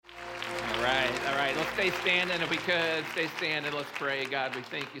All right. Let's stay standing. If we could, stay standing. Let's pray. God, we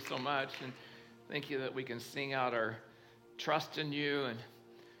thank you so much. And thank you that we can sing out our trust in you and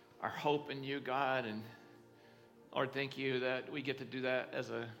our hope in you, God. And Lord, thank you that we get to do that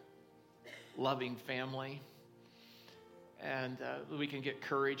as a loving family. And we can get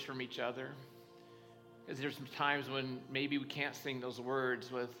courage from each other. Because there's some times when maybe we can't sing those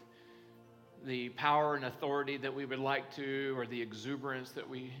words with the power and authority that we would like to, or the exuberance that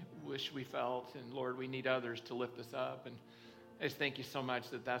we wish we felt. And Lord, we need others to lift us up. And I just thank you so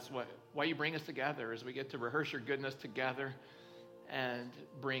much that that's why you bring us together, as we get to rehearse your goodness together and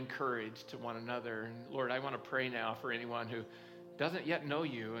bring courage to one another. And Lord, I want to pray now for anyone who doesn't yet know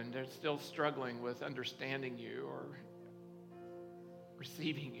you and they're still struggling with understanding you or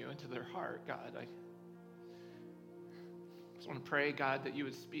receiving you into their heart. God, I just want to pray, God, that you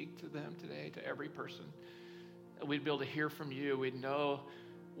would speak to them today, to every person, that we'd be able to hear from you. We'd know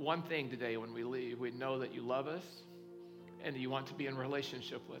one thing today when we leave. We'd know that you love us and that you want to be in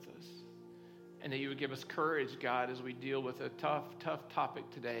relationship with us, and that you would give us courage, God, as we deal with a tough topic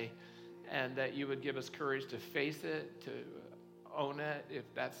today, and that you would give us courage to face it, to own it if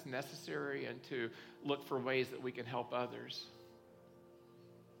that's necessary, and to look for ways that we can help others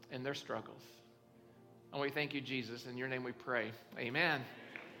in their struggles. And we thank you, Jesus. In your name we pray. Amen.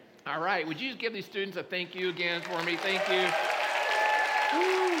 All right. Would you just give these students a thank you again for me? Thank you.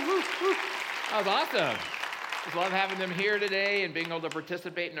 Woo, woo, woo. That was awesome. Just love having them here today and being able to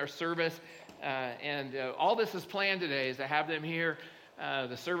participate in our service. All this is planned today is to have them here.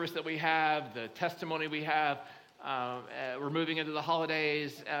 The service that we have, the testimony we have. We're moving into the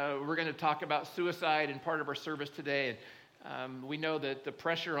holidays. We're going to talk about suicide in part of our service today. We know that the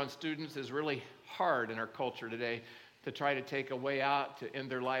pressure on students is really hard in our culture today to try to take a way out, to end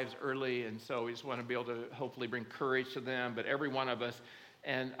their lives early. And so we just want to be able to hopefully bring courage to them, but every one of us.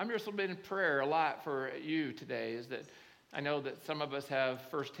 And I'm just been in prayer a lot for you today, is that I know that some of us have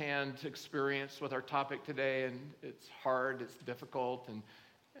firsthand experience with our topic today, and it's hard, it's difficult. And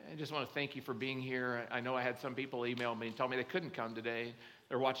I just want to thank you for being here. I know I had some people email me and tell me they couldn't come today.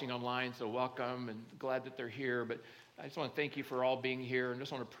 They're watching online, so welcome and glad that they're here. But I just want to thank you for all being here, and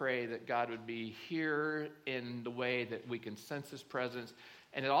just want to pray that God would be here in the way that we can sense his presence,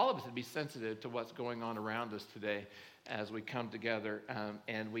 and that all of us would be sensitive to what's going on around us today as we come together.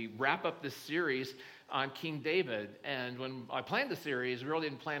 And we wrap up this series on King David. And when I planned the series, we really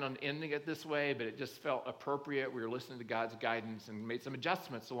didn't plan on ending it this way, but it just felt appropriate. We were listening to God's guidance and made some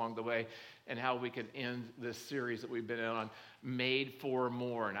adjustments along the way and how we could end this series that we've been on, Made for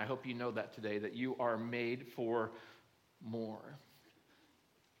More. And I hope you know that today, that you are made for more.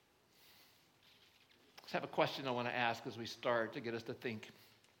 Let's have a question I want to ask as we start to get us to think.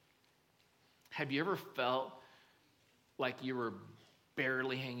 Have you ever felt like you were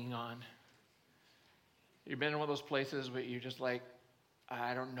barely hanging on? You've been in one of those places where you're just like,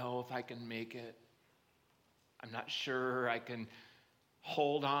 I don't know if I can make it. I'm not sure I can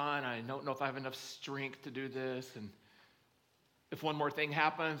hold on. I don't know if I have enough strength to do this. And if one more thing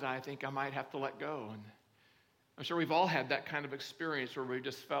happens, I think I might have to let go. And I'm sure we've all had that kind of experience where we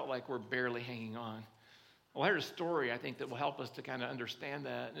just felt like we're barely hanging on. Well, I heard a story, I think, that will help us to kind of understand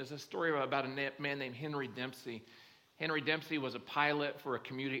that. And it's a story about a man named Henry Dempsey. Henry Dempsey was a pilot for a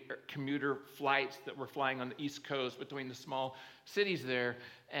commuter flights that were flying on the East Coast between the small cities there.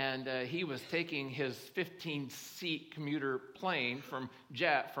 And he was taking his 15-seat commuter plane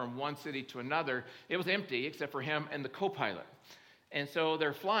from one city to another. It was empty except for him and the co-pilot. And so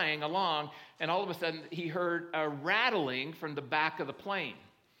they're flying along, and all of a sudden he heard a rattling from the back of the plane.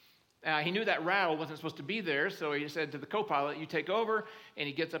 He knew that rattle wasn't supposed to be there, so he said to the co-pilot, you take over, and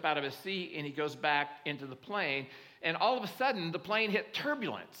he gets up out of his seat, and he goes back into the plane. And all of a sudden, the plane hit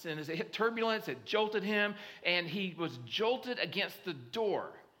turbulence, and as it hit turbulence, it jolted him, and he was jolted against the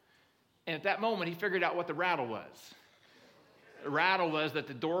door. And at that moment, he figured out what the rattle was. The rattle was that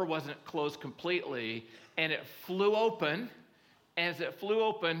the door wasn't closed completely, and it flew open. As it flew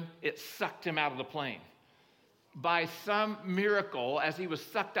open, it sucked him out of the plane. By some miracle, as he was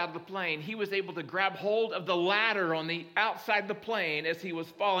sucked out of the plane, he was able to grab hold of the ladder on the outside of the plane as he was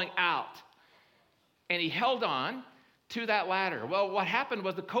falling out. And he held on to that ladder. Well, what happened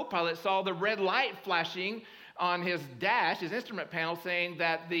was the co-pilot saw the red light flashing on his dash, his instrument panel, saying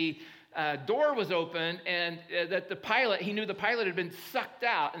that the door was open and that he knew the pilot had been sucked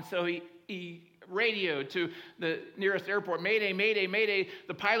out. And so he radioed to the nearest airport, Mayday, Mayday, Mayday,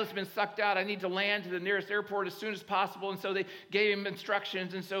 the pilot's been sucked out. I need to land to the nearest airport as soon as possible. And so they gave him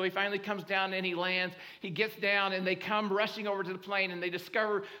instructions. And so he finally comes down and he lands. He gets down and they come rushing over to the plane and they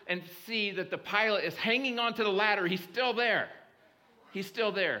discover and see that the pilot is hanging onto the ladder. He's still there. He's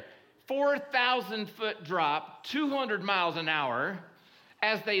still there. 4,000-foot drop, 200 miles an hour.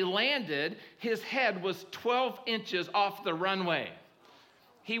 As they landed, his head was 12 inches off the runway.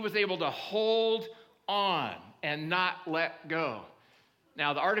 He was able to hold on and not let go.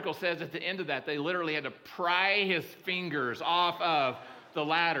 Now, the article says at the end of that, they literally had to pry his fingers off of the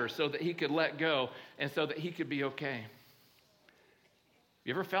ladder so that he could let go and so that he could be okay.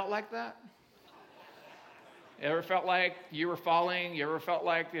 You ever felt like that? You ever felt like you were falling? You ever felt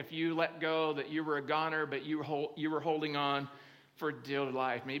like if you let go that you were a goner, but you were holding on for dear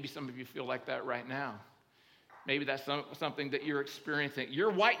life? Maybe some of you feel like that right now. Maybe that's something that you're experiencing.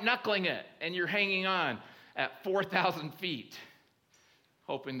 You're white-knuckling it, and you're hanging on at 4,000 feet,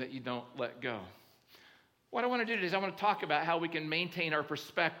 hoping that you don't let go. What I want to do today is I want to talk about how we can maintain our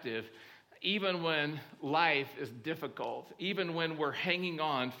perspective even when life is difficult, even when we're hanging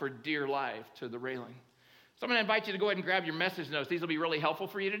on for dear life to the railing. So I'm going to invite you to go ahead and grab your message notes. These will be really helpful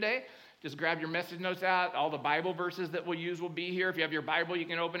for you today. Just grab your message notes out. All the Bible verses that we'll use will be here. If you have your Bible, you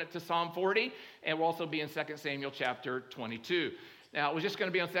can open it to Psalm 40, and we'll also be in 2 Samuel chapter 22. Now, it was just going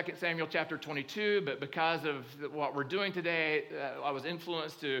to be on 2 Samuel chapter 22, but because of what we're doing today, I was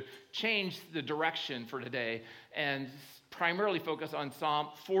influenced to change the direction for today and primarily focus on Psalm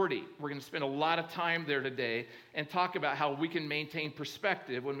 40. We're going to spend a lot of time there today and talk about how we can maintain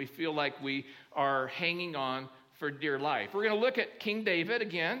perspective when we feel like we are hanging on for dear life. We're going to look at King David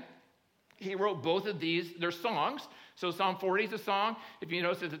again. He wrote both of these. They're songs. So Psalm 40 is a song. If you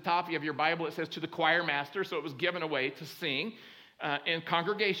notice at the top, you have your Bible, it says to the choir master. So it was given away to sing and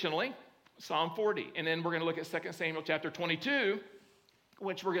congregationally, Psalm 40. And then we're going to look at 2 Samuel chapter 22,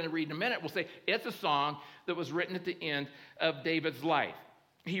 which we're going to read in a minute. We'll say it's a song that was written at the end of David's life.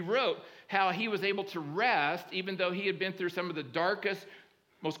 He wrote how he was able to rest even though he had been through some of the darkest,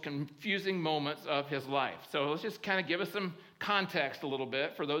 most confusing moments of his life. So let's just kind of give us some context a little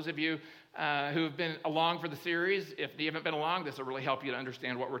bit for those of you who have been along for the series. If you haven't been along, this will really help you to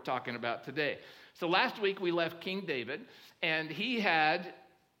understand what we're talking about today. So last week we left King David, and he had,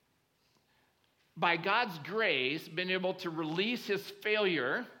 by God's grace, been able to release his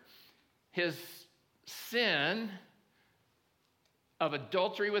failure, his sin of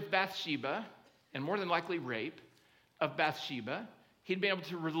adultery with Bathsheba, and more than likely rape of Bathsheba. He'd been able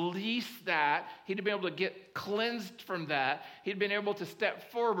to release that. He'd been able to get cleansed from that. He'd been able to step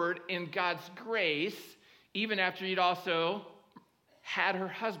forward in God's grace, even after he'd also had her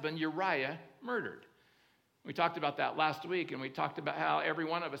husband, Uriah, murdered. We talked about that last week, and we talked about how every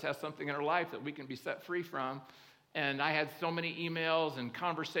one of us has something in our life that we can be set free from. And I had so many emails and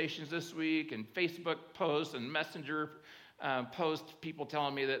conversations this week and Facebook posts and messenger posts, people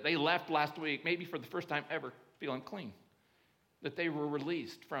telling me that they left last week, maybe for the first time ever, feeling clean. That they were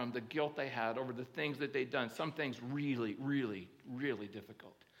released from the guilt they had over the things that they'd done. Some things really, really, really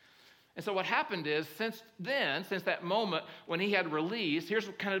difficult. And so what happened is, since that moment when he had released, here's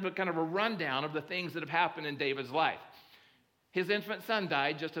kind of a rundown of the things that have happened in David's life. His infant son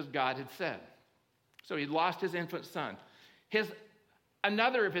died just as God had said. So he lost his infant son.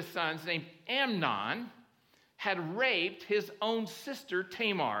 Another of his sons, named Amnon, had raped his own sister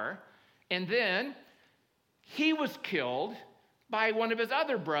Tamar, and then he was killed by one of his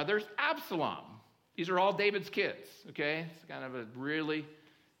other brothers, Absalom. These are all David's kids, okay? It's kind of a really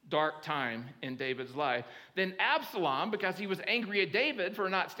dark time in David's life. Then Absalom, because he was angry at David for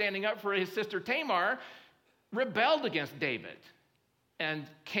not standing up for his sister Tamar, rebelled against David and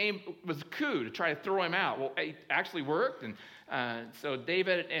was a coup to try to throw him out. Well, it actually worked, and so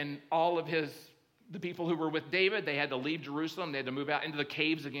David and all of the people who were with David, they had to leave Jerusalem. They had to move out into the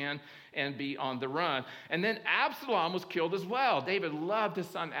caves again and be on the run. And then Absalom was killed as well. David loved his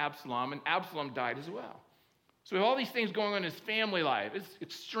son Absalom, and Absalom died as well. So we have all these things going on in his family life. It's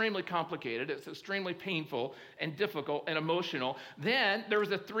extremely complicated. It's extremely painful and difficult and emotional. Then there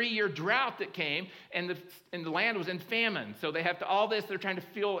was a 3-year drought that came, and the land was in famine. So they have to all this. They're trying to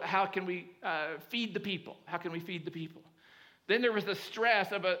feel, how can we feed the people? How can we feed the people? Then there was the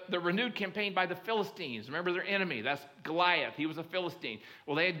stress of the renewed campaign by the Philistines. Remember their enemy? That's Goliath. He was a Philistine.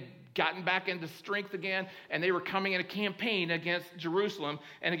 Well, they had gotten back into strength again, and they were coming in a campaign against Jerusalem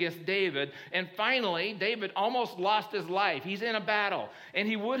and against David. And finally, David almost lost his life. He's in a battle, and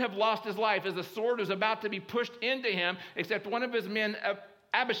he would have lost his life as the sword was about to be pushed into him, except one of his men,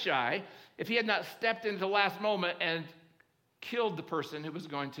 Abishai, if he had not stepped into the last moment and killed the person who was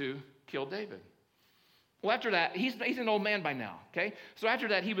going to kill David. Well, after that, he's an old man by now, okay? So after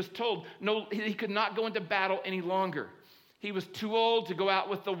that, he was told no, he could not go into battle any longer. He was too old to go out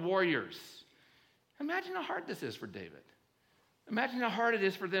with the warriors. Imagine how hard this is for David. Imagine how hard it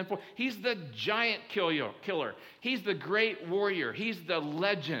is for them. He's the giant killer. He's the great warrior. He's the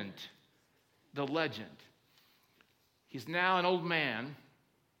legend. The legend. He's now an old man,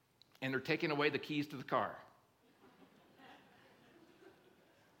 and they're taking away the keys to the car.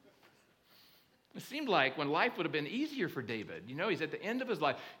 It seemed like when life would have been easier for David, he's at the end of his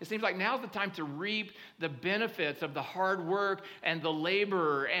life. It seems like now's the time to reap the benefits of the hard work and the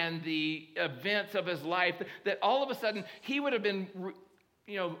labor and the events of his life, that all of a sudden he would have been,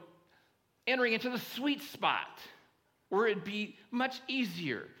 entering into the sweet spot where it'd be much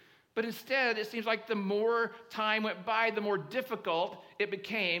easier. But instead, it seems like the more time went by, the more difficult it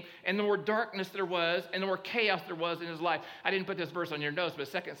became, and the more darkness there was, and the more chaos there was in his life. I didn't put this verse on your notes, but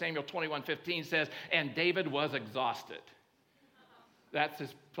 2 Samuel 21:15 says, and David was exhausted. That's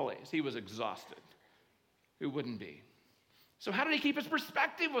his place. He was exhausted. Who wouldn't be? So how did he keep his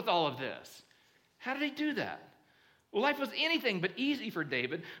perspective with all of this? How did he do that? Well, life was anything but easy for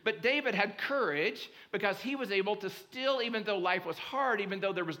David, but David had courage because he was able to still, even though life was hard, even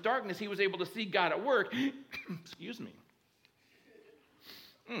though there was darkness, he was able to see God at work. Excuse me.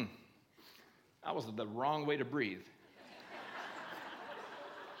 That was the wrong way to breathe.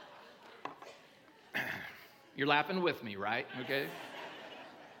 You're laughing with me, right? Okay.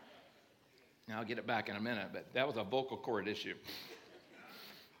 Now I'll get it back in a minute, but that was a vocal cord issue.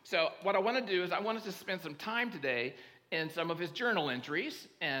 So what I want to do is I want us to spend some time today in some of his journal entries,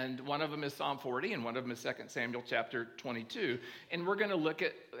 and one of them is Psalm 40, and one of them is 2 Samuel chapter 22, and we're going to look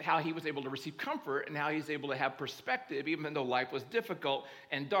at how he was able to receive comfort and how he's able to have perspective, even though life was difficult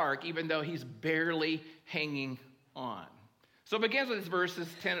and dark, even though he's barely hanging on. So it begins with verses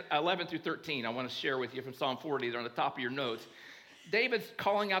 11 through 13. I want to share with you from Psalm 40. They're on the top of your notes. David's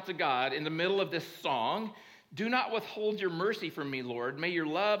calling out to God in the middle of this song. Do not withhold your mercy from me, Lord. May your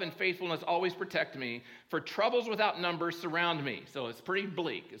love and faithfulness always protect me, for troubles without number surround me. So it's pretty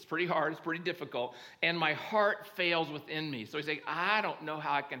bleak. It's pretty hard. It's pretty difficult. And my heart fails within me. So he's saying, I don't know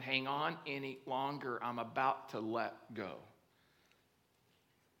how I can hang on any longer. I'm about to let go.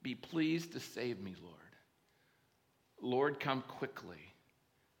 Be pleased to save me, Lord. Lord, come quickly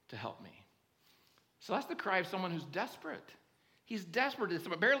to help me. So that's the cry of someone who's desperate. He's desperate. He's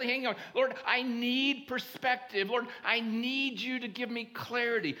barely hanging on. Lord, I need perspective. Lord, I need you to give me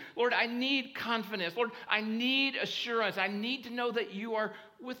clarity. Lord, I need confidence. Lord, I need assurance. I need to know that you are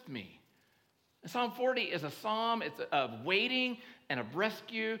with me. And Psalm 40 is a psalm. It's of waiting and of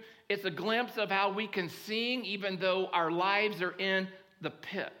rescue. It's a glimpse of how we can sing even though our lives are in the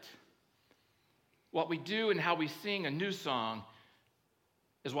pit. What we do and how we sing a new song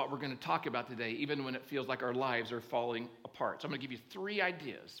is what we're going to talk about today, even when it feels like our lives are falling apart. So I'm going to give you 3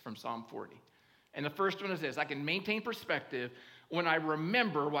 ideas from Psalm 40. And the first one is this: I can maintain perspective when I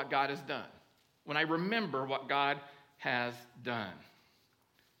remember what God has done. When I remember what God has done.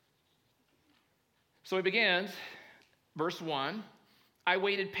 So he begins, verse 1, I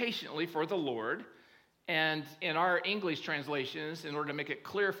waited patiently for the Lord. And in our English translations, in order to make it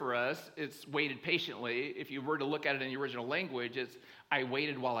clear for us, it's waited patiently. If you were to look at it in the original language, it's I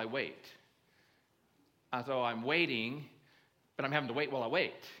waited while I wait. So I'm waiting, but I'm having to wait while I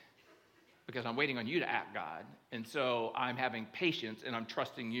wait because I'm waiting on you to act, God. And so I'm having patience and I'm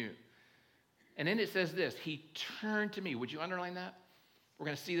trusting you. And then it says this, he turned to me. Would you underline that? We're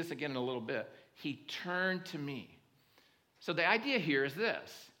going to see this again in a little bit. He turned to me. So the idea here is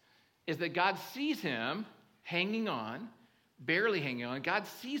this, is that God sees him hanging on, barely hanging on. God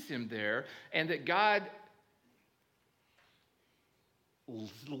sees him there, and that God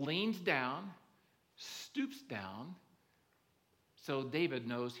leans down, stoops down, so David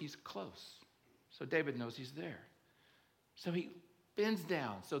knows he's close. So David knows he's there. So he bends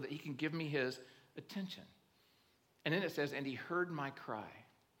down so that he can give me his attention. And then it says, and he heard my cry.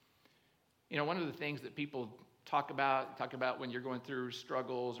 One of the things that people talk about when you're going through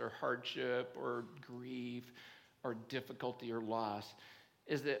struggles or hardship or grief or difficulty or loss,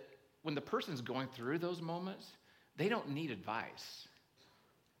 is that when the person's going through those moments, they don't need advice.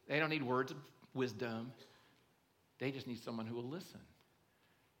 They don't need words of wisdom. They just need someone who will listen.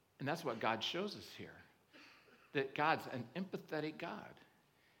 And that's what God shows us here, that God's an empathetic God.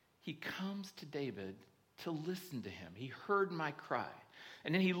 He comes to David to listen to him. He heard my cry.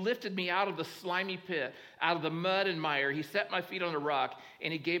 And then he lifted me out of the slimy pit, out of the mud and mire. He set my feet on a rock,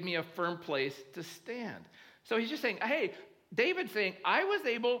 and he gave me a firm place to stand. So he's just saying, hey, David's saying,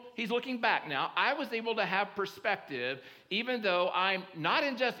 he's looking back now, I was able to have perspective, even though I'm not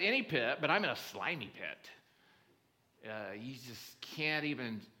in just any pit, but I'm in a slimy pit. You just can't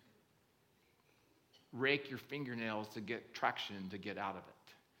even rake your fingernails to get traction to get out of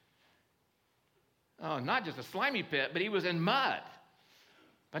it. Oh, not just a slimy pit, but he was in mud.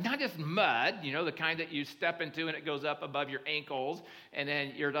 But not just mud, the kind that you step into and it goes up above your ankles, and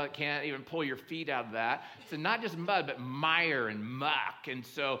then you can't even pull your feet out of that. So not just mud, but mire and muck. And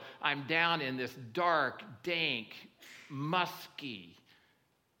so I'm down in this dark, dank, musky,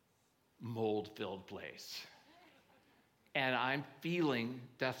 mold-filled place. And I'm feeling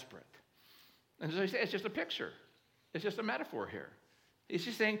desperate. And so he said, it's just a picture. It's just a metaphor here. He's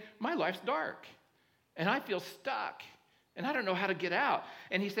just saying, my life's dark, and I feel stuck. And I don't know how to get out.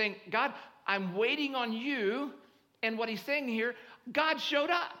 And he's saying, God, I'm waiting on you. And what he's saying here, God showed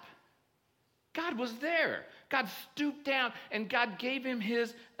up. God was there. God stooped down and God gave him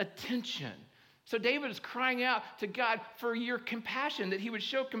his attention. So David is crying out to God for your compassion, that he would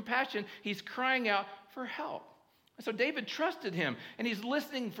show compassion. He's crying out for help. And so David trusted him, and he's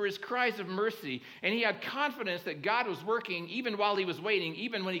listening for his cries of mercy. And he had confidence that God was working even while he was waiting,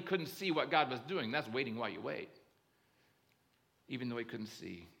 even when he couldn't see what God was doing. That's waiting while you wait. Even though he couldn't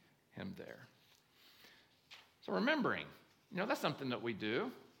see him there. So remembering, that's something that we do.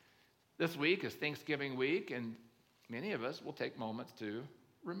 This week is Thanksgiving week, and many of us will take moments to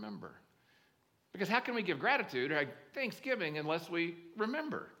remember. Because how can we give gratitude or thanksgiving unless we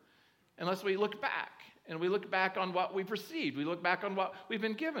remember? Unless we look back, and we look back on what we've received. We look back on what we've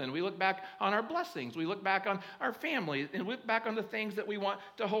been given. We look back on our blessings. We look back on our family, and look back on the things that we want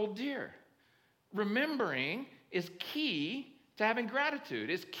to hold dear. Remembering is key to having gratitude,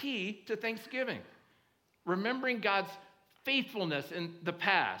 is key to thanksgiving. Remembering God's faithfulness in the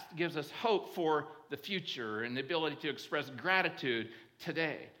past gives us hope for the future and the ability to express gratitude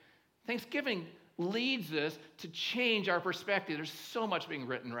today. Thanksgiving leads us to change our perspective. There's so much being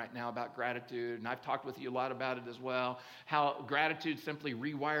written right now about gratitude, and I've talked with you a lot about it as well, how gratitude simply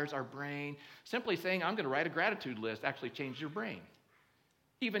rewires our brain. Simply saying, I'm going to write a gratitude list actually changes your brain.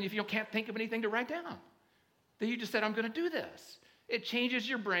 Even if you can't think of anything to write down. That you just said, I'm going to do this. It changes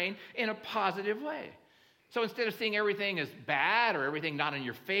your brain in a positive way. So instead of seeing everything as bad or everything not in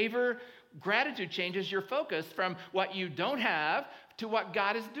your favor, gratitude changes your focus from what you don't have to what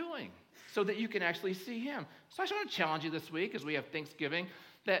God is doing so that you can actually see him. So I just want to challenge you this week as we have Thanksgiving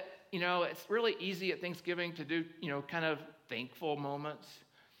that, it's really easy at Thanksgiving to do, kind of thankful moments.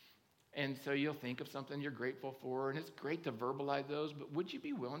 And so you'll think of something you're grateful for, and it's great to verbalize those, but would you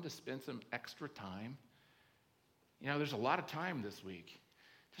be willing to spend some extra time? There's a lot of time this week.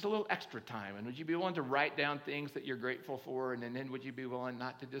 Just a little extra time. And would you be willing to write down things that you're grateful for? And then would you be willing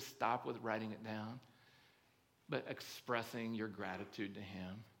not to just stop with writing it down, but expressing your gratitude to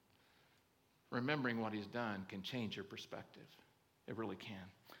him? Remembering what he's done can change your perspective. It really can.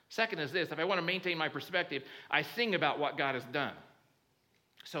 Second is this. If I want to maintain my perspective, I sing about what God has done.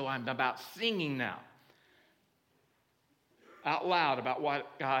 So I'm about singing now. Out loud about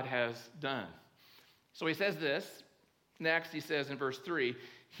what God has done. So he says this. Next, he says in verse 3,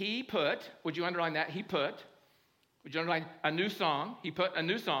 he put, would you underline that? Would you underline a new song? He put a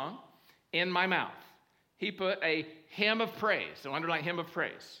new song in my mouth. He put a hymn of praise. So underline hymn of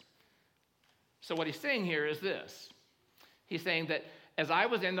praise. So what he's saying here is this. He's saying that as I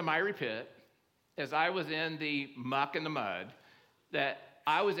was in the miry pit, as I was in the muck and the mud, that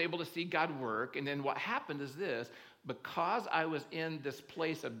I was able to see God work. And then what happened is this. Because I was in this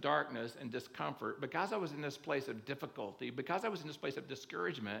place of darkness and discomfort, because I was in this place of difficulty, because I was in this place of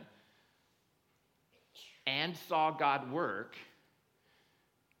discouragement, and saw God work,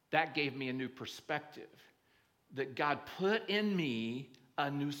 that gave me a new perspective. That God put in me a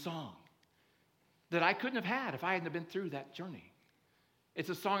new song that I couldn't have had if I hadn't been through that journey. It's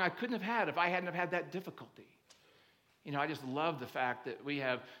a song I couldn't have had if I hadn't have had that difficulty. I just love the fact that we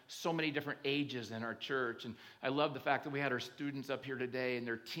have so many different ages in our church. And I love the fact that we had our students up here today in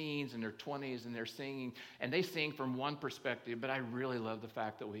their teens and their 20s, and they're singing. And they sing from one perspective, but I really love the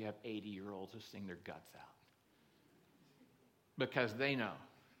fact that we have 80-year-olds who sing their guts out. Because they know.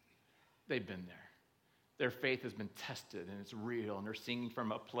 They've been there. Their faith has been tested, and it's real. And they're singing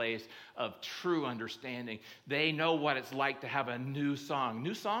from a place of true understanding. They know what it's like to have a new song.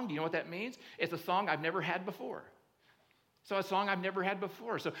 New song, do you know what that means? It's a song I've never had before. So a song I've never had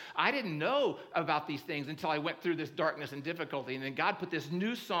before. So I didn't know about these things until I went through this darkness and difficulty. And then God put this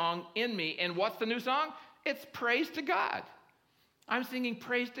new song in me. And what's the new song? It's praise to God. I'm singing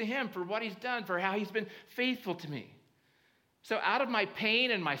praise to him for what he's done, for how he's been faithful to me. So out of my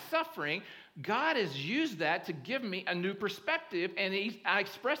pain and my suffering, God has used that to give me a new perspective. And I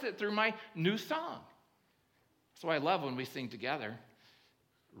express it through my new song. So I love when we sing together.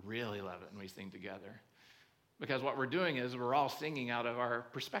 Really love it when we sing together. Because what we're doing is we're all singing out of our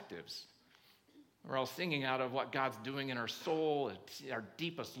perspectives. We're all singing out of what God's doing in our soul. It's our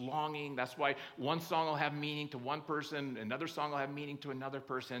deepest longing. That's why one song will have meaning to one person, another song will have meaning to another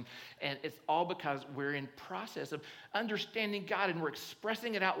person. And it's all because we're in process of understanding God, and we're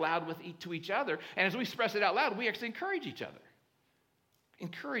expressing it out loud to each other. And as we express it out loud, we actually encourage each other.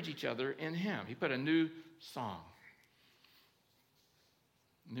 Encourage each other in Him. He put a new song.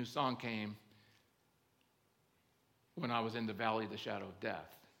 A new song came when I was in the valley of the shadow of death.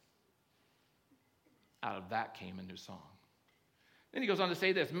 Out of that came a new song. Then he goes on to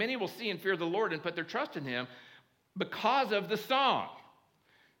say this: many will see and fear the Lord and put their trust in Him because of the song.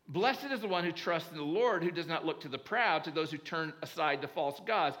 Blessed is the one who trusts in the Lord, who does not look to the proud, to those who turn aside to false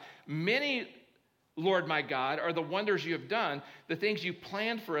gods. Many, Lord my God, are the wonders you have done, the things you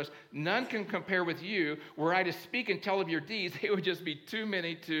planned for us. None can compare with you. Were I to speak and tell of your deeds, they would just be too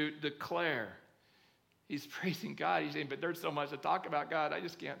many to declare. He's praising God. He's saying, but there's so much to talk about, God. I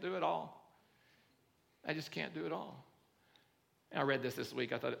just can't do it all. I just can't do it all. And I read this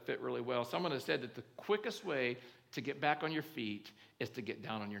week. I thought it fit really well. Someone has said that the quickest way to get back on your feet is to get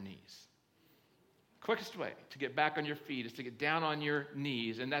down on your knees. Quickest way to get back on your feet is to get down on your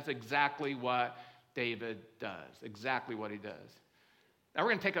knees. And that's exactly what David does. Exactly what he does. Now we're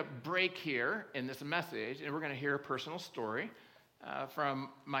going to take a break here in this message, and we're going to hear a personal story from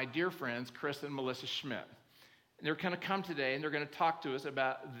my dear friends, Chris and Melissa Schmidt. They're going to come today, and they're going to talk to us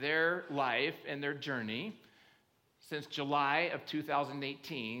about their life and their journey since July of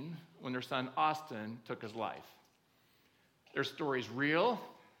 2018, when their son Austin took his life. Their story's real,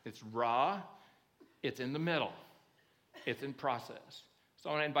 it's raw, it's in the middle, it's in process.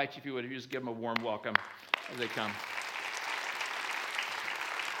 So I want to invite you, if you would, just give them a warm welcome as they come.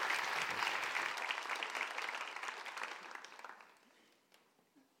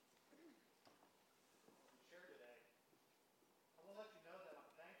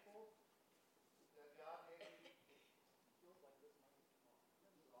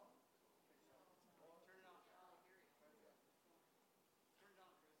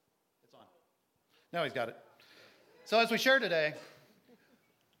 No, he's got it. So as we share today,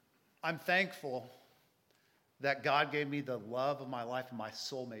 I'm thankful that God gave me the love of my life and my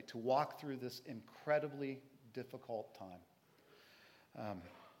soulmate to walk through this incredibly difficult time.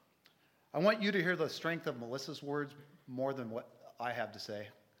 I want you to hear the strength of Melissa's words more than what I have to say.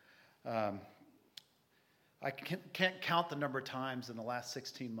 I can't count the number of times in the last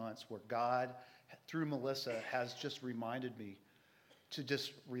 16 months where God, through Melissa, has just reminded me to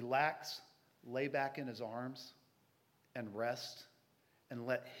just relax, lay back in His arms, and rest, and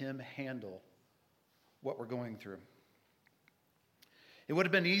let Him handle what we're going through. It would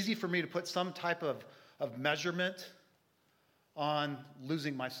have been easy for me to put some type of measurement on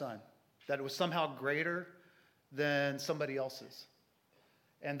losing my son, that it was somehow greater than somebody else's.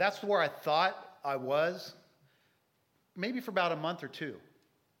 And that's where I thought I was, maybe for about a month or two.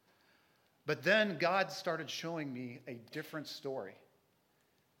 But then God started showing me a different story.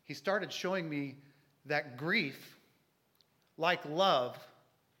 He started showing me that grief, like love,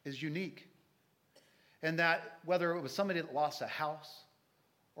 is unique. And that whether it was somebody that lost a house,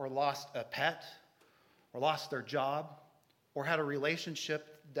 or lost a pet, or lost their job, or had a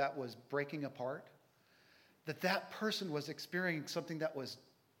relationship that was breaking apart, that person was experiencing something that was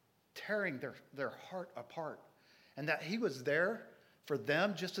tearing their heart apart. And that He was there for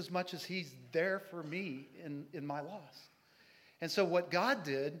them just as much as He's there for me in my loss. And so what God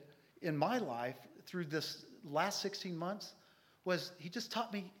did in my life through this last 16 months was He just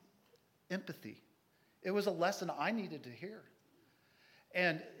taught me empathy. It was a lesson I needed to hear.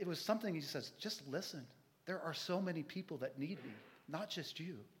 And it was something He says, just listen. There are so many people that need me, not just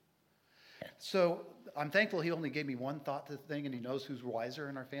you. So I'm thankful He only gave me one thought to the thing, and He knows who's wiser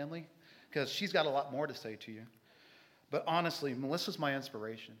in our family, because she's got a lot more to say to you. But honestly, Melissa's my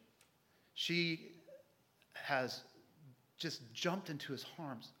inspiration. She has just jumped into His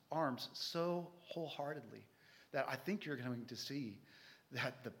arms so wholeheartedly that I think you're going to see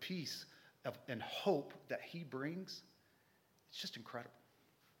that the peace and hope that He brings, it's just incredible.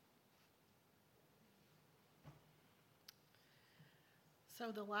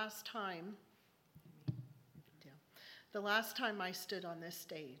 So the last time I stood on this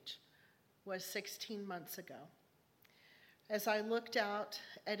stage was 16 months ago. As I looked out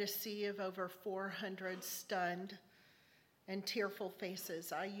at a sea of over 400 stunned and tearful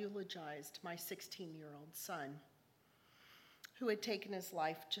faces, I eulogized my 16-year-old son, who had taken his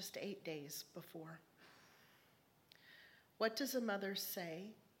life just 8 days before. What does a mother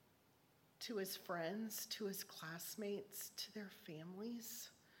say to his friends, to his classmates, to their families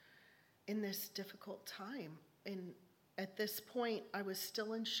in this difficult time? And At this point, I was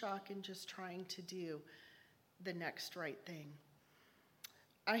still in shock and just trying to do the next right thing.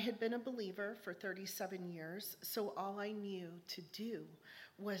 I had been a believer for 37 years, so all I knew to do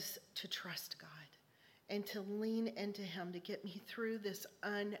was to trust God and to lean into him to get me through this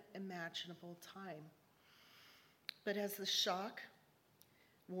unimaginable time. But as the shock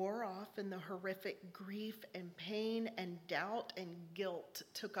wore off and the horrific grief and pain and doubt and guilt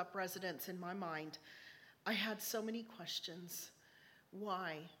took up residence in my mind, I had so many questions.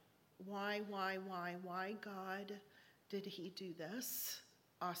 Why? Why, God, did he do this?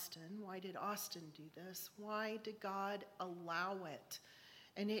 Austin, why did Austin do this? Why did God allow it?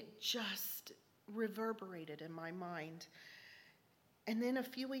 And it just reverberated in my mind. And then a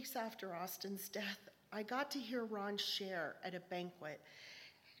few weeks after Austin's death, I got to hear Ron share at a banquet,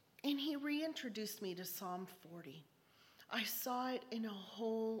 and he reintroduced me to Psalm 40. I saw it in a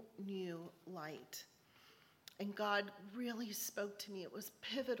whole new light, and God really spoke to me. It was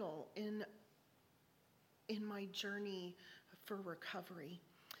pivotal in my journey for recovery.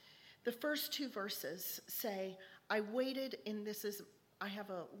 The first two verses say, I waited, and I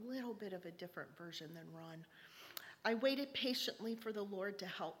have a little bit of a different version than Ron. I waited patiently for the Lord to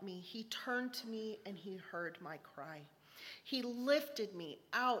help me. He turned to me and he heard my cry. He lifted me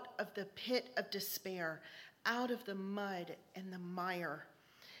out of the pit of despair, out of the mud and the mire.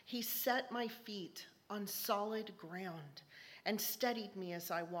 He set my feet on solid ground and steadied me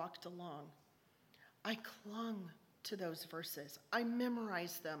as I walked along. I clung to those verses. I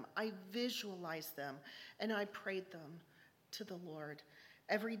memorized them. I visualized them, and I prayed them to the Lord.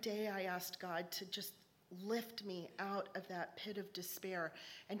 Every day I asked God to just lift me out of that pit of despair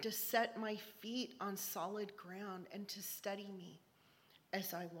and to set my feet on solid ground and to steady me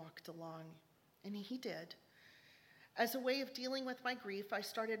as I walked along. And he did. As a way of dealing with my grief, I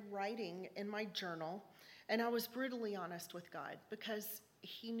started writing in my journal, and I was brutally honest with God because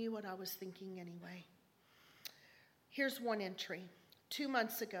he knew what I was thinking anyway. Here's one entry. 2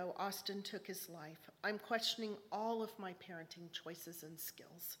 months ago, Austin took his life. I'm questioning all of my parenting choices and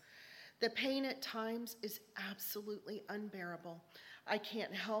skills. The pain at times is absolutely unbearable. I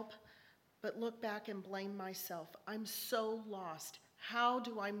can't help but look back and blame myself. I'm so lost. How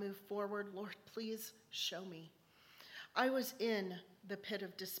do I move forward? Lord, please show me. I was in the pit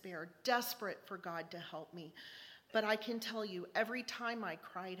of despair, desperate for God to help me. But I can tell you, every time I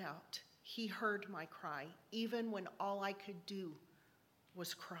cried out, he heard my cry, even when all I could do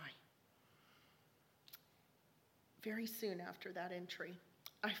was cry. Very soon after that entry,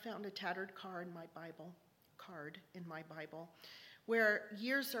 I found a tattered card in my Bible, where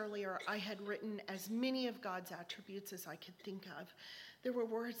years earlier I had written as many of God's attributes as I could think of. There were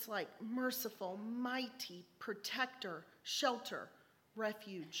words like merciful, mighty, protector, shelter,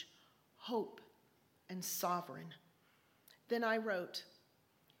 refuge, hope, and sovereign. Then I wrote,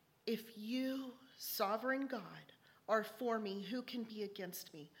 if you, sovereign God, are for me, who can be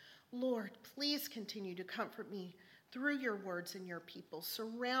against me? Lord, please continue to comfort me through your words and your people.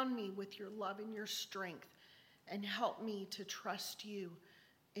 Surround me with your love and your strength, and help me to trust you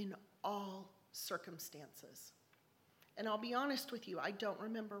in all circumstances. And I'll be honest with you, I don't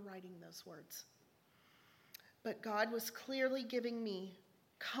remember writing those words. But God was clearly giving me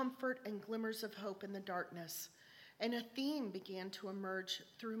comfort and glimmers of hope in the darkness. And a theme began to emerge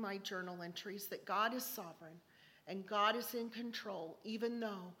through my journal entries that God is sovereign and God is in control, even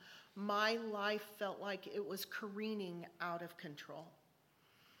though my life felt like it was careening out of control.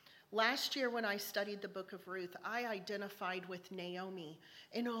 Last year when I studied the book of Ruth, I identified with Naomi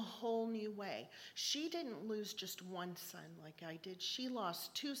in a whole new way. She didn't lose just one son like I did. She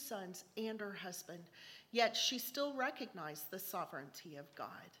lost 2 sons and her husband, yet she still recognized the sovereignty of God.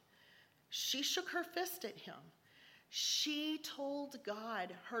 She shook her fist at him. She told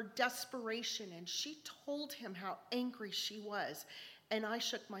God her desperation, and she told him how angry she was. And I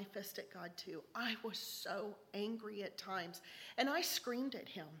shook my fist at God too. I was so angry at times, and I screamed at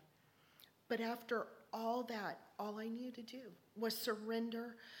him. But after all that, all I knew to do was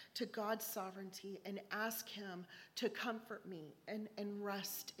surrender to God's sovereignty and ask him to comfort me and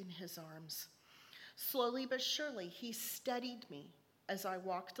rest in his arms. Slowly but surely, he steadied me as I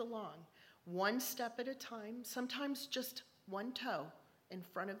walked along, one step at a time, sometimes just one toe in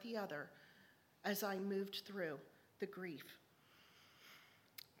front of the other, as I moved through the grief.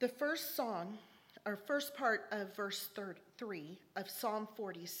 The first part of verse 3 of Psalm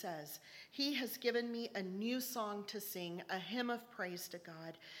 40 says, he has given me a new song to sing, a hymn of praise to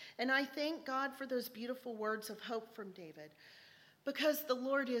God. And I thank God for those beautiful words of hope from David, because the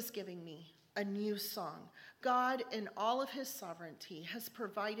Lord is giving me a new song. God, in all of his sovereignty, has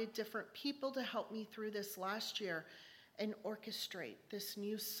provided different people to help me through this last year, and orchestrate this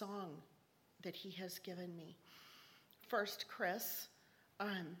new song that he has given me. First, Chris,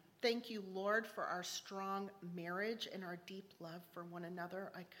 thank you, Lord, for our strong marriage and our deep love for one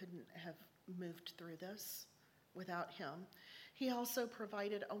another. I couldn't have moved through this without him. He also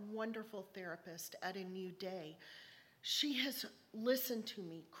provided a wonderful therapist at a new day. She has listened to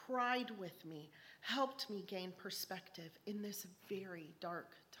me, cried with me, helped me gain perspective in this very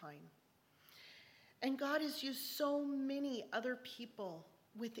dark time. And God has used so many other people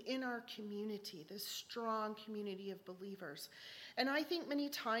within our community, this strong community of believers. And I think many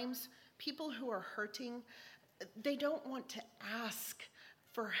times people who are hurting, they don't want to ask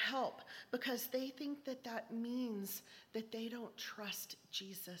for help because they think that that means that they don't trust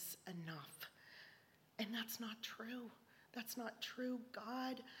Jesus enough. And that's not true. That's not true.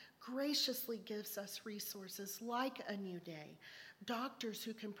 God graciously gives us resources like a new day, doctors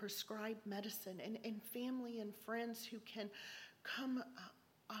who can prescribe medicine, and family and friends who can come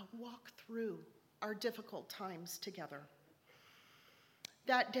walk through our difficult times together.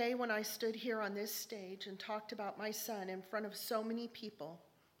 That day when I stood here on this stage and talked about my son in front of so many people,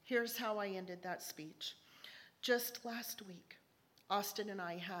 here's how I ended that speech. Just last week, Austin and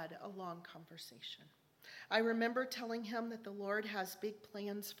I had a long conversation. I remember telling him that the Lord has big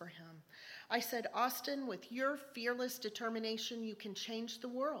plans for him. I said, Austin, with your fearless determination, you can change the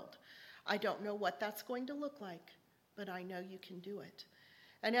world. I don't know what that's going to look like, but I know you can do it.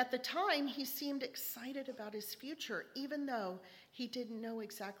 And at the time, he seemed excited about his future, even though he didn't know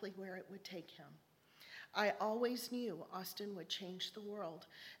exactly where it would take him. I always knew Austin would change the world,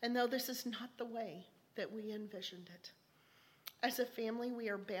 and though this is not the way that we envisioned it. As a family, we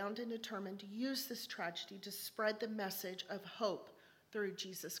are bound and determined to use this tragedy to spread the message of hope through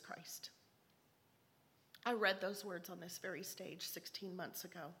Jesus Christ. I read those words on this very stage 16 months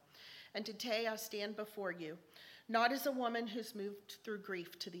ago, and today I stand before you, not as a woman who's moved through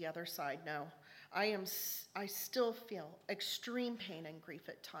grief to the other side, no. I still feel extreme pain and grief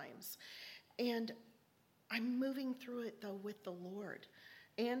at times, and I'm moving through it, though, with the Lord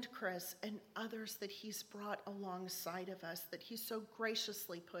and Chris and others that he's brought alongside of us, that he's so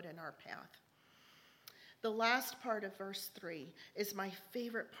graciously put in our path. The last part of verse 3 is my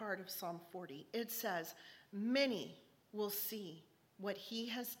favorite part of Psalm 40. It says, many will see what he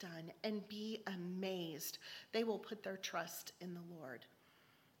has done and be amazed. They will put their trust in the Lord.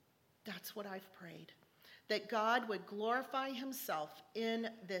 That's what I've prayed, that God would glorify himself in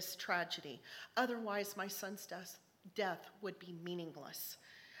this tragedy. Otherwise, my son's death would be meaningless.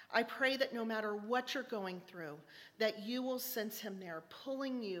 I pray that no matter what you're going through, that you will sense him there,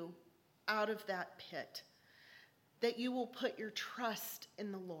 pulling you out of that pit, that you will put your trust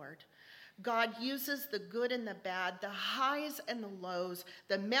in the Lord. God uses the good and the bad, the highs and the lows,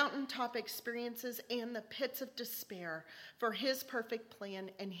 the mountaintop experiences and the pits of despair for his perfect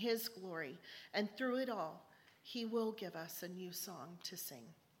plan and his glory. And through it all, he will give us a new song to sing.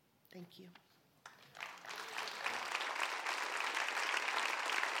 Thank you.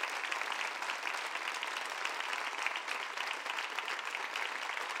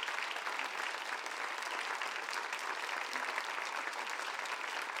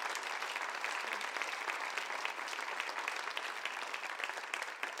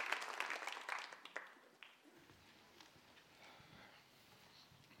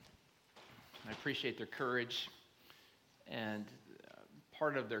 I appreciate their courage, and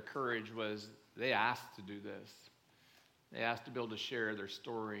part of their courage was they asked to do this. They asked to be able to share their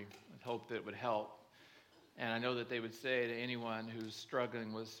story with hope that it would help. And I know that they would say to anyone who's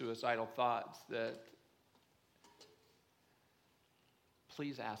struggling with suicidal thoughts that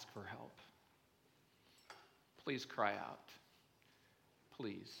please ask for help. Please cry out.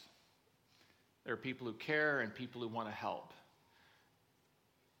 Please. There are people who care and people who want to help.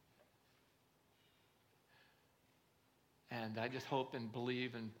 And I just hope and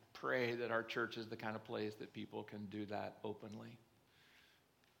believe and pray that our church is the kind of place that people can do that openly.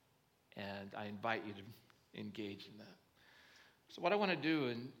 And I invite you to engage in that. So what I want to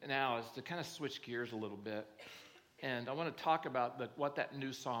do now is to kind of switch gears a little bit. And I want to talk about what that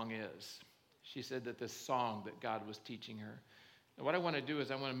new song is. She said that this song that God was teaching her. And what I want to do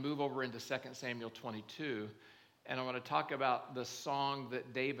is I want to move over into 2 Samuel 22. And I want to talk about the song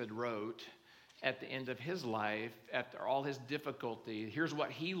that David wrote at the end of his life, after all his difficulty. Here's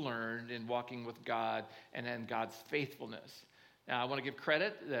what he learned in walking with God and in God's faithfulness. Now, I want to give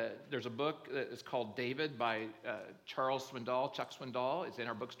credit. There's a book that is called David by Chuck Swindoll. It's in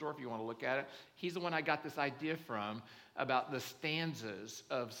our bookstore if you want to look at it. He's the one I got this idea from about the stanzas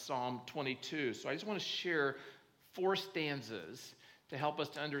of Psalm 22. So I just want to share 4 stanzas to help us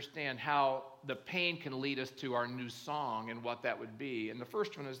to understand how the pain can lead us to our new song and what that would be. And the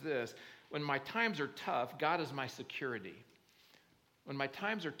first one is this: when my times are tough, God is my security. When my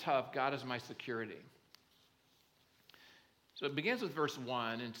times are tough, God is my security. So it begins with verse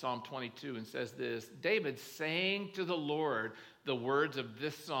 1 in Psalm 22 and says this: David sang to the Lord the words of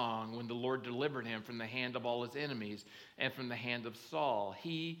this song when the Lord delivered him from the hand of all his enemies and from the hand of Saul.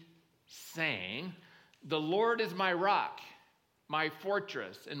 He sang, "The Lord is my rock, my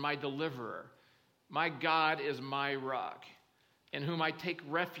fortress, and my deliverer. My God is my rock, in whom I take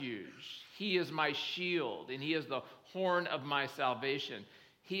refuge. He is my shield, and he is the horn of my salvation.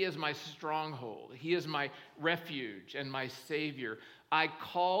 He is my stronghold. He is my refuge and my Savior. I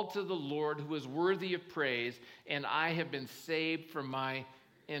called to the Lord, who is worthy of praise, and I have been saved from my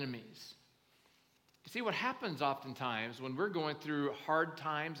enemies." You see, what happens oftentimes when we're going through hard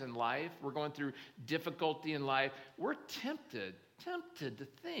times in life, we're going through difficulty in life, we're tempted to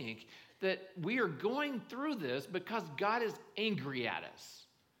think that we are going through this because God is angry at us,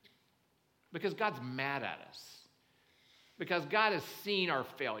 because God's mad at us, because God has seen our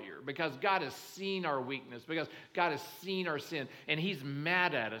failure, because God has seen our weakness, because God has seen our sin, and he's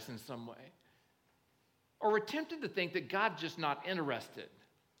mad at us in some way. Or we're tempted to think that God's just not interested,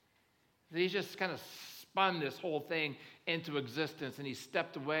 that he's just kind of spun this whole thing into existence and he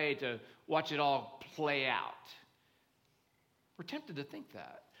stepped away to watch it all play out. We're tempted to think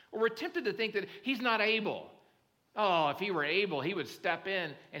that. Or we're tempted to think that he's not able. Oh, if he were able, he would step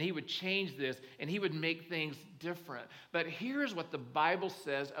in and he would change this and he would make things different. But here's what the Bible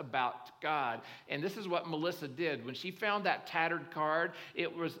says about God. And this is what Melissa did. When she found that tattered card,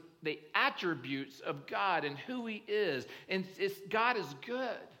 it was the attributes of God and who he is. And God is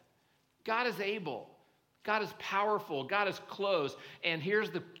good. God is able. God is powerful. God is close. And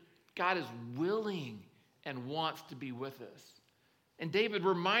God is willing and wants to be with us. And David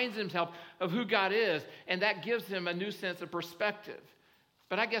reminds himself of who God is, and that gives him a new sense of perspective.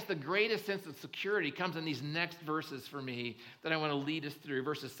 But I guess the greatest sense of security comes in these next verses for me that I want to lead us through,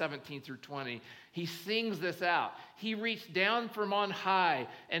 verses 17 through 20. He sings this out. He reached down from on high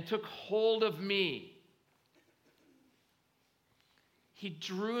and took hold of me. He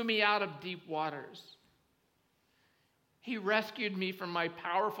drew me out of deep waters. He rescued me from my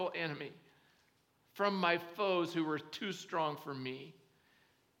powerful enemy, from my foes who were too strong for me.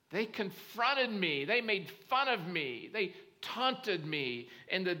 They confronted me. They made fun of me. They taunted me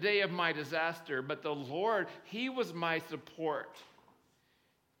in the day of my disaster. But the Lord, he was my support.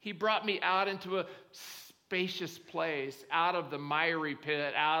 He brought me out into a spacious place, out of the miry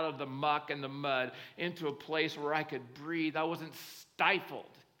pit, out of the muck and the mud, into a place where I could breathe. I wasn't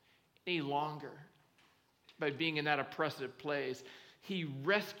stifled any longer by being in that oppressive place. He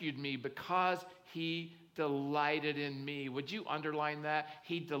rescued me because he delighted in me. Would you underline that?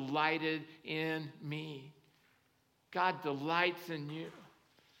 He delighted in me. God delights in you.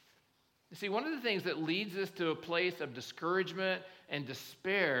 You see, one of the things that leads us to a place of discouragement and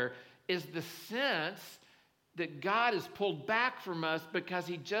despair is the sense that God is pulled back from us because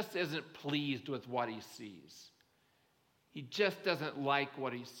he just isn't pleased with what he sees. He just doesn't like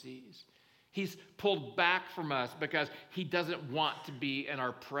what he sees. He's pulled back from us because he doesn't want to be in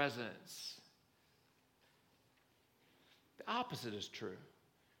our presence. The opposite is true.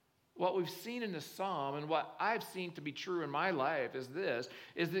 What we've seen in the psalm and what I've seen to be true in my life is this,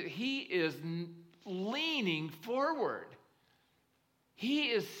 is that he is leaning forward. He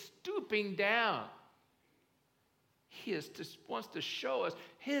is stooping down. He wants to show us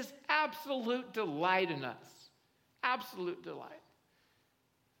his absolute delight in us. Absolute delight.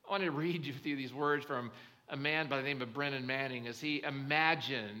 I want to read you through these words from a man by the name of Brennan Manning as he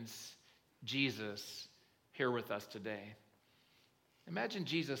imagines Jesus here with us today. Imagine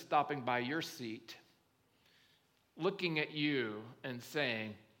Jesus stopping by your seat, looking at you and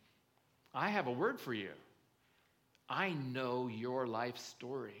saying, I have a word for you. I know your life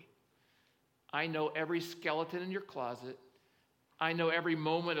story. I know every skeleton in your closet. I know every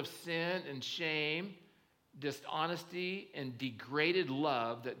moment of sin and shame, dishonesty, and degraded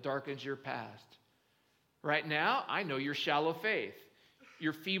love that darkens your past. Right now, I know your shallow faith,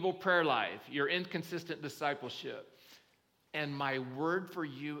 your feeble prayer life, your inconsistent discipleship. And my word for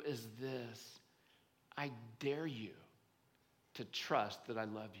you is this: I dare you to trust that I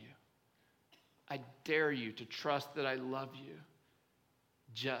love you. I dare you to trust that I love you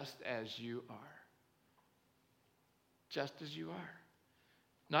just as you are. Just as you are.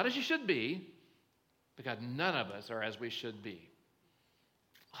 Not as you should be, because none of us are as we should be.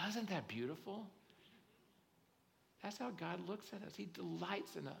 Oh, isn't that beautiful? That's how God looks at us. He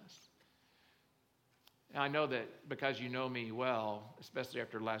delights in us. And I know that because you know me well, especially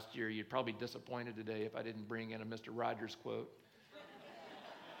after last year, you'd probably be disappointed today if I didn't bring in a Mr. Rogers quote.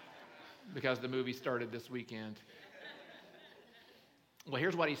 Because the movie started this weekend. Well,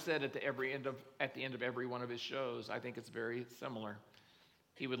 here's what he said at the end of every one of his shows. I think it's very similar.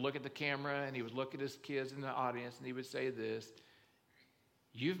 He would look at the camera and he would look at his kids in the audience and he would say this: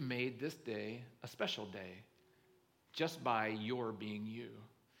 "You've made this day a special day just by your being you.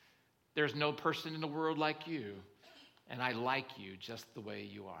 There's no person in the world like you, and I like you just the way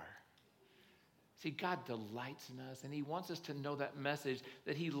you are." See, God delights in us, and he wants us to know that message,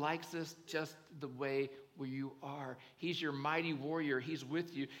 that he likes us just the way you are. He's your mighty warrior. He's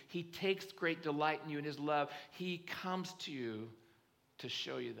with you. He takes great delight in you in his love. He comes to you to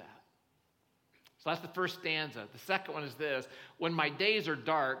show you that. So that's the first stanza. The second one is this: when my days are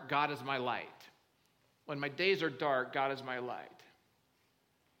dark, God is my light. When my days are dark, God is my light.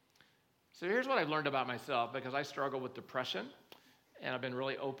 So here's what I've learned about myself, because I struggle with depression, and I've been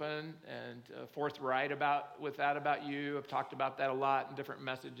really open and forthright about you. I've talked about that a lot in different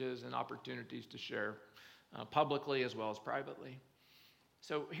messages and opportunities to share publicly as well as privately.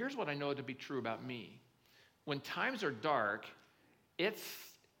 So here's what I know to be true about me. When times are dark, it's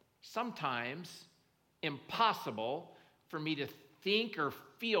sometimes impossible for me to think or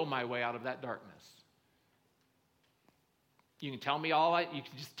feel my way out of that darkness. You can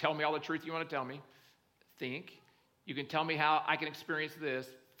just tell me all the truth you want to tell me. Think. You can tell me how I can experience this,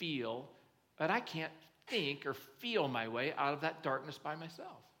 feel, but I can't think or feel my way out of that darkness by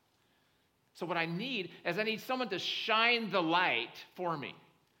myself. So what I need is someone to shine the light for me.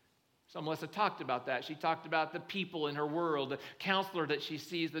 So Melissa talked about that. She talked about the people in her world, the counselor that she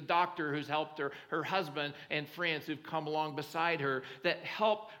sees, the doctor who's helped her, her husband and friends who've come along beside her that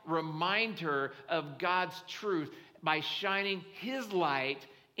help remind her of God's truth by shining his light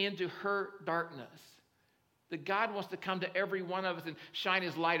into her darkness. That God wants to come to every one of us and shine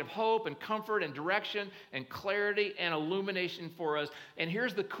his light of hope and comfort and direction and clarity and illumination for us. And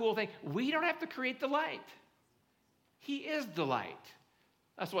here's the cool thing: we don't have to create the light. He is the light.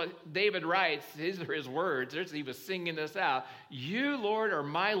 That's what David writes. These are his words. He was singing this out. "You, Lord, are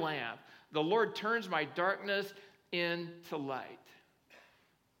my lamp. The Lord turns my darkness into light."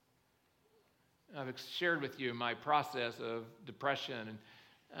 I've shared with you my process of depression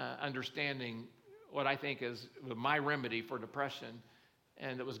and understanding what I think is my remedy for depression,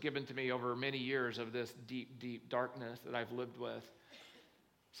 and it was given to me over many years of this deep, deep darkness that I've lived with.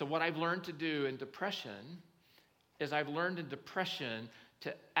 So what I've learned to do in depression is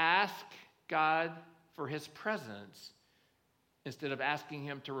to ask God for his presence instead of asking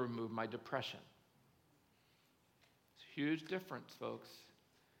him to remove my depression. It's a huge difference, folks.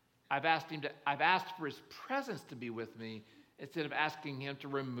 I've asked for his presence to be with me instead of asking him to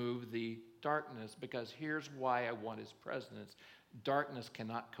remove the darkness, because here's why I want his presence. Darkness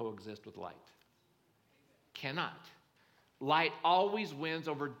cannot coexist with light. Cannot. Light always wins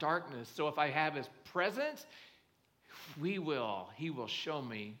over darkness. So if I have his presence, he will show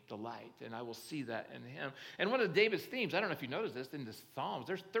me the light, and I will see that in him. And one of David's themes, I don't know if you noticed this in the Psalms,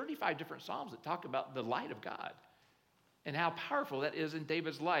 there's 35 different Psalms that talk about the light of God and how powerful that is in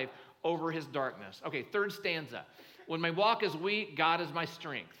David's life over his darkness. Okay, third stanza. When my walk is weak, God is my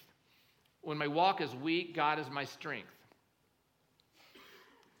strength. When my walk is weak, God is my strength.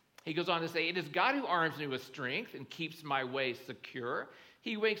 He goes on to say, "It is God who arms me with strength and keeps my way secure.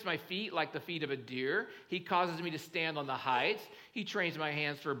 He wakes my feet like the feet of a deer. He causes me to stand on the heights. He trains my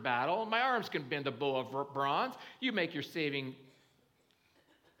hands for battle. My arms can bend a bow of bronze. You make your saving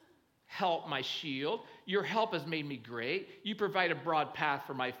help my shield. Your help has made me great. You provide a broad path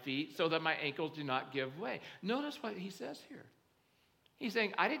for my feet so that my ankles do not give way." Notice what he says here. He's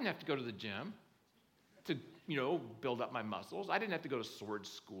saying, I didn't have to go to the gym to, build up my muscles. I didn't have to go to sword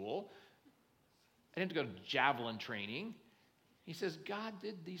school. I didn't have to go to javelin training. He says, God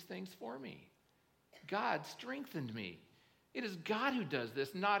did these things for me. God strengthened me. It is God who does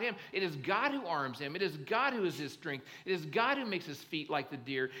this, not him. It is God who arms him. It is God who is his strength. It is God who makes his feet like the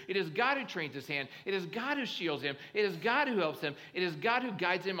deer. It is God who trains his hand. It is God who shields him. It is God who helps him. It is God who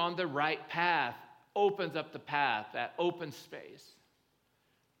guides him on the right path, opens up the path, that open space.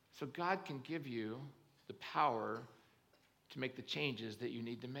 So God can give you the power to make the changes that you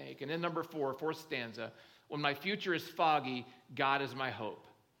need to make. And then number fourth stanza, when my future is foggy, God is my hope.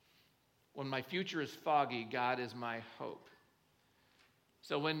 When my future is foggy, God is my hope.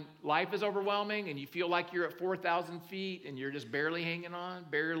 So when life is overwhelming and you feel like you're at 4,000 feet and you're just barely hanging on,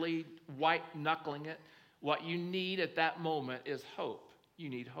 barely white-knuckling it, what you need at that moment is hope. You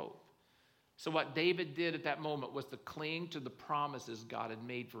need hope. So what David did at that moment was to cling to the promises God had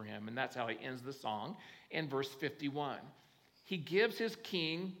made for him. And that's how he ends the song in verse 51. He gives his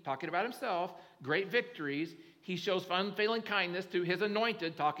king, talking about himself, great victories. He shows unfailing kindness to his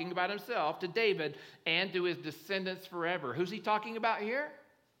anointed, talking about himself, to David, and to his descendants forever. Who's he talking about here?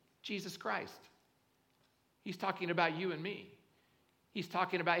 Jesus Christ. He's talking about you and me. He's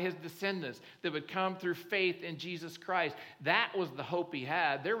talking about his descendants that would come through faith in Jesus Christ. That was the hope he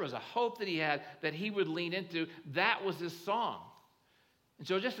had. There was a hope that he had that he would lean into. That was his song. And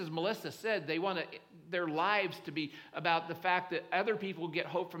so just as Melissa said, they want their lives to be about the fact that other people get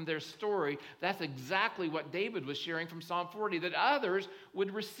hope from their story. That's exactly what David was sharing from Psalm 40, that others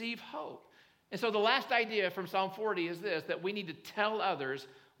would receive hope. And so the last idea from Psalm 40 is this, that we need to tell others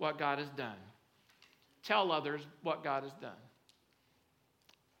what God has done. Tell others what God has done.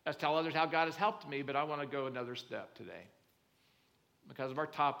 Let's tell others how God has helped me, but I want to go another step today. Because of our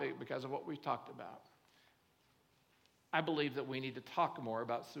topic, because of what we've talked about. I believe that we need to talk more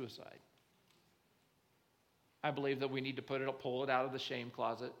about suicide. I believe that we need to pull it out of the shame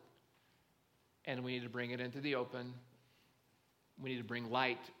closet, and we need to bring it into the open. We need to bring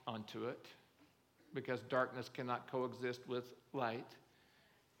light onto it, because darkness cannot coexist with light.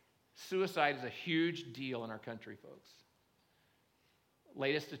 Suicide is a huge deal in our country, folks.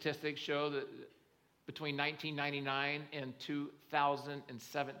 Latest statistics show that between 1999 and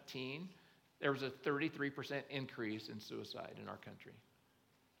 2017, there was a 33% increase in suicide in our country.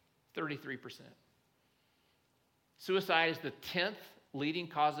 33%. Suicide is the 10th leading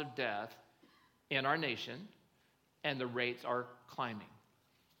cause of death in our nation, and the rates are climbing.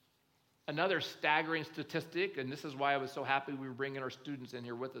 Another staggering statistic, and this is why I was so happy we were bringing our students in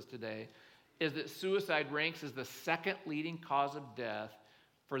here with us today, is that suicide ranks as the second leading cause of death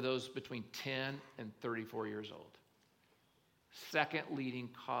for those between 10 and 34 years old. Second leading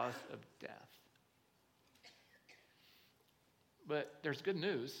cause of death. But there's good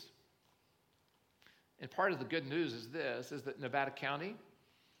news. And part of the good news is this, is that Nevada County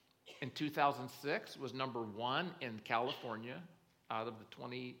in 2006 was number 1 in California out of the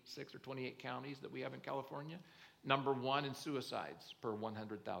 26 or 28 counties that we have in California, number 1 in suicides per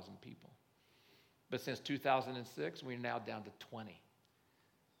 100,000 people. But since 2006, we're now down to 20.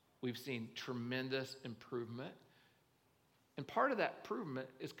 We've seen tremendous improvement. And part of that improvement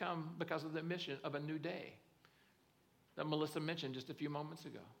has come because of the mission of a new day that Melissa mentioned just a few moments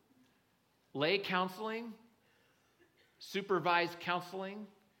ago. Lay counseling, supervised counseling,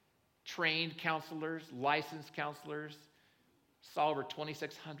 trained counselors, licensed counselors, saw over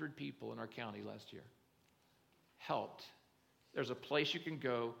 2,600 people in our county last year. Helped. There's a place you can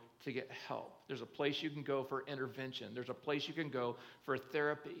go to get help. There's a place you can go for intervention. There's a place you can go for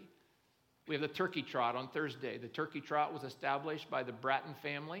therapy. We have the Turkey Trot on Thursday. The Turkey Trot was established by the Bratton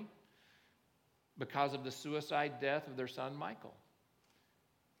family because of the suicide death of their son, Michael.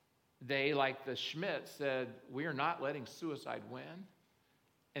 They, like the Schmidts, said, we are not letting suicide win,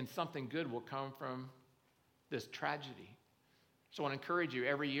 and something good will come from this tragedy. So I want to encourage you,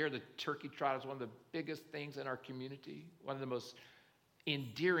 every year the Turkey Trot is one of the biggest things in our community, one of the most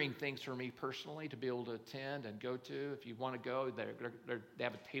endearing things for me personally to be able to attend and go to. If you want to go, they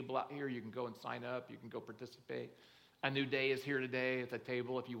have a table out here. You can go and sign up. You can go participate. A new day is here today at the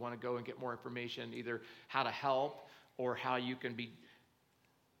table if you want to go and get more information, either how to help or how you can be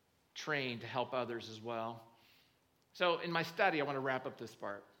trained to help others as well. So in my study, I want to wrap up this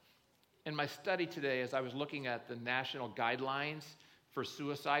part. In my study today, as I was looking at the national guidelines for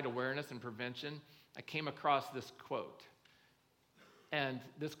suicide awareness and prevention, I came across this quote. And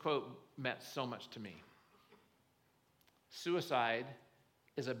this quote meant so much to me. Suicide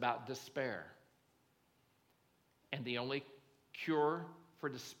is about despair. And the only cure for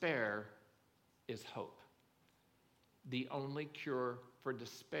despair is hope. The only cure for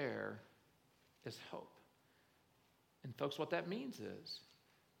despair is hope. And folks, what that means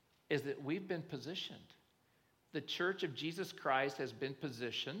is that we've been positioned. The Church of Jesus Christ has been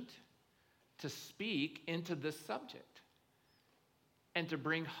positioned to speak into this subject and to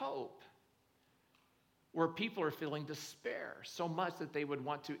bring hope where people are feeling despair so much that they would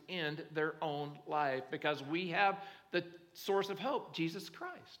want to end their own life, because we have the source of hope, Jesus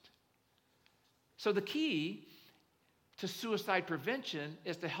Christ. So the key to suicide prevention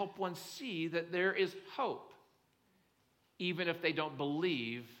is to help one see that there is hope, even if they don't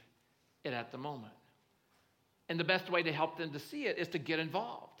believe it at the moment. And the best way to help them to see it is to get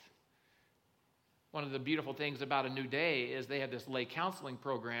involved. One of the beautiful things about A New Day is they have this lay counseling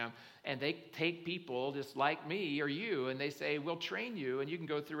program, and they take people just like me or you, and they say, we'll train you, and you can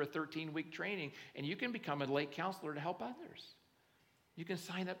go through a 13-week training, and you can become a lay counselor to help others. You can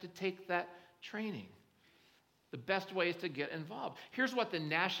sign up to take that training. The best way is to get involved. Here's what the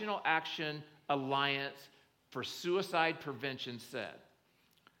National Action Alliance for Suicide Prevention said.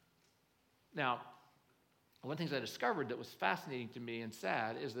 Now, one of the things I discovered that was fascinating to me and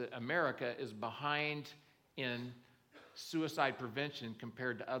sad is that America is behind in suicide prevention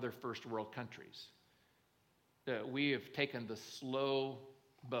compared to other first world countries. That we have taken the slow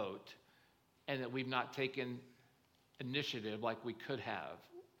boat and that we've not taken initiative like we could have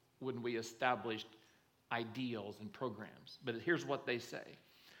when we established ideals and programs. But here's what they say.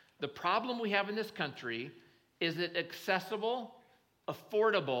 The problem we have in this country is that accessible,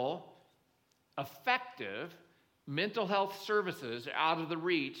 affordable, effective mental health services are out of the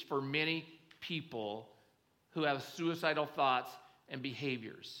reach for many people who have suicidal thoughts and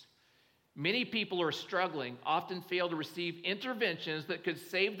behaviors. Many people who are struggling often fail to receive interventions that could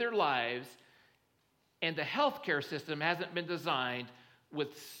save their lives, and the healthcare system hasn't been designed with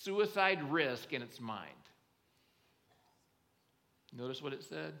suicide risk in its mind. Notice what it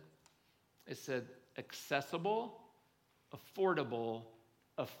said? It said accessible, affordable,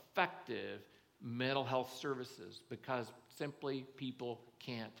 effective mental health services, because simply people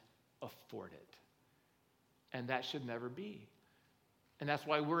can't afford it. And that should never be. And that's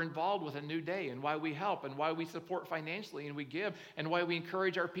why we're involved with A New Day, and why we help, and why we support financially, and we give, and why we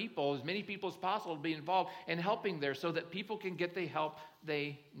encourage our people, as many people as possible, to be involved in helping there so that people can get the help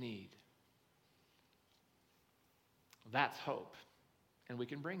they need. That's hope, and we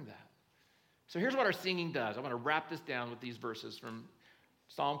can bring that. So here's what our singing does. I want to wrap this down with these verses from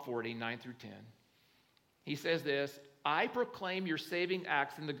Psalm 40, 9 through 10. He says this, I proclaim your saving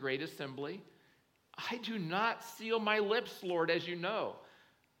acts in the great assembly. I do not seal my lips, Lord, as you know.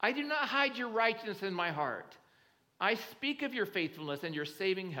 I do not hide your righteousness in my heart. I speak of your faithfulness and your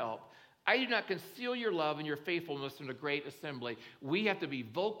saving help. I do not conceal your love and your faithfulness in the great assembly. We have to be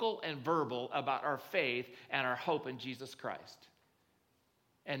vocal and verbal about our faith and our hope in Jesus Christ.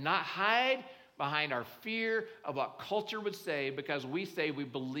 And not hide behind our fear of what culture would say, because we say we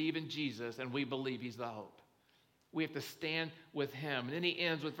believe in Jesus and we believe he's the hope. We have to stand with him. And then he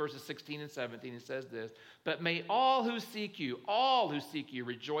ends with verses 16 and 17. He says this, but may all who seek you,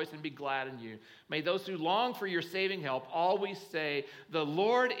 rejoice and be glad in you. May those who long for your saving help always say, the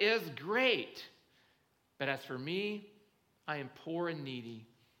Lord is great. But as for me, I am poor and needy.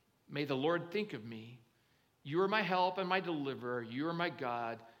 May the Lord think of me. You are my help and my deliverer. You are my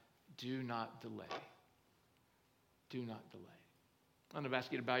God. Do not delay. Do not delay. I'm going to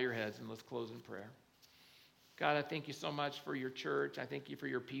ask you to bow your heads and let's close in prayer. God, I thank you so much for your church. I thank you for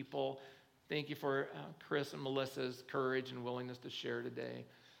your people. Thank you for Chris and Melissa's courage and willingness to share today.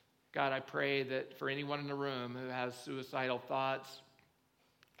 God, I pray that for anyone in the room who has suicidal thoughts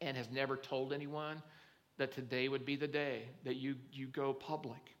and has never told anyone, that today would be the day that you go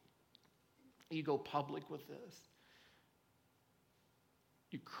public. You go public with this.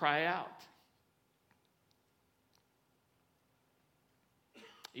 You cry out.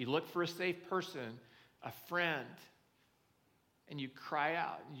 You look for a safe person, a friend, and you cry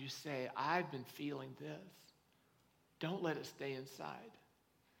out and you say, I've been feeling this. Don't let it stay inside.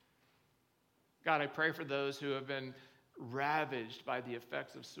 God, I pray for those who have been ravaged by the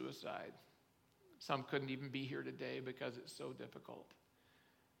effects of suicide. Some couldn't even be here today because it's so difficult.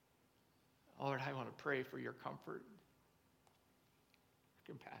 Lord, I want to pray for your comfort,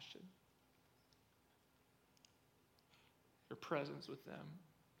 compassion, your presence with them,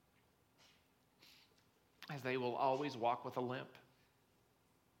 as they will always walk with a limp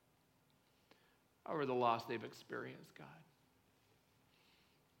over the loss they've experienced, God.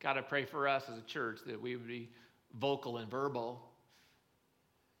 God, I pray for us as a church that we would be vocal and verbal.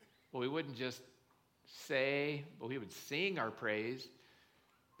 Well, we wouldn't just say, but we would sing our praise.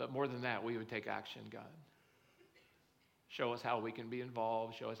 But more than that, we would take action, God. Show us how we can be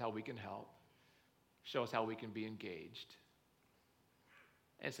involved. Show us how we can help. Show us how we can be engaged.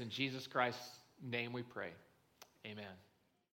 And it's in Jesus Christ's name we pray. Amen.